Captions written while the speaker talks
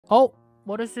Oh,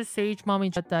 what is this Sage Mommy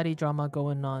Jet Daddy drama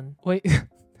going on? Wait.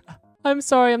 I'm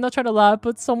sorry, I'm not trying to laugh,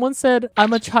 but someone said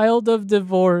I'm a child of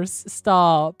divorce.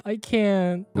 Stop. I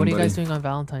can't. What are you guys doing on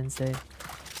Valentine's Day?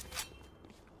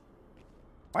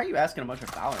 Why are you asking a bunch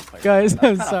of Valorant players? Guys,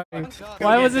 I'm sorry.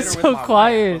 Why was it so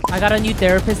quiet? I got a new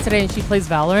therapist today and she plays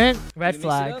Valorant. Red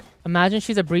flag. Imagine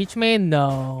she's a breach main?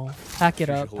 No. Pack it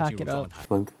up. Pack it up.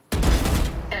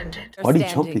 Why do you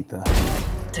choke like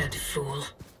that? Dead fool.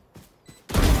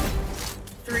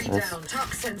 3 down.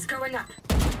 Toxins going up.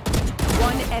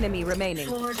 1 enemy remaining.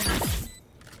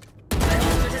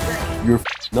 You're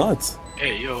nuts.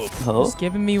 Hey, yo. Hello? Just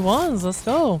giving me ones. Let's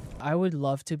go. I would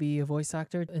love to be a voice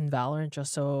actor in Valorant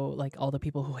just so like all the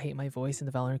people who hate my voice in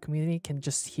the Valorant community can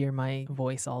just hear my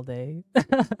voice all day.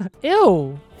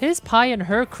 Ew. His pie and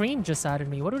her cream just added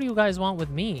me. What do you guys want with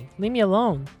me? Leave me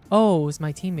alone. Oh, it's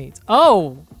my teammates.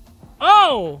 Oh.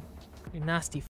 Oh. You nasty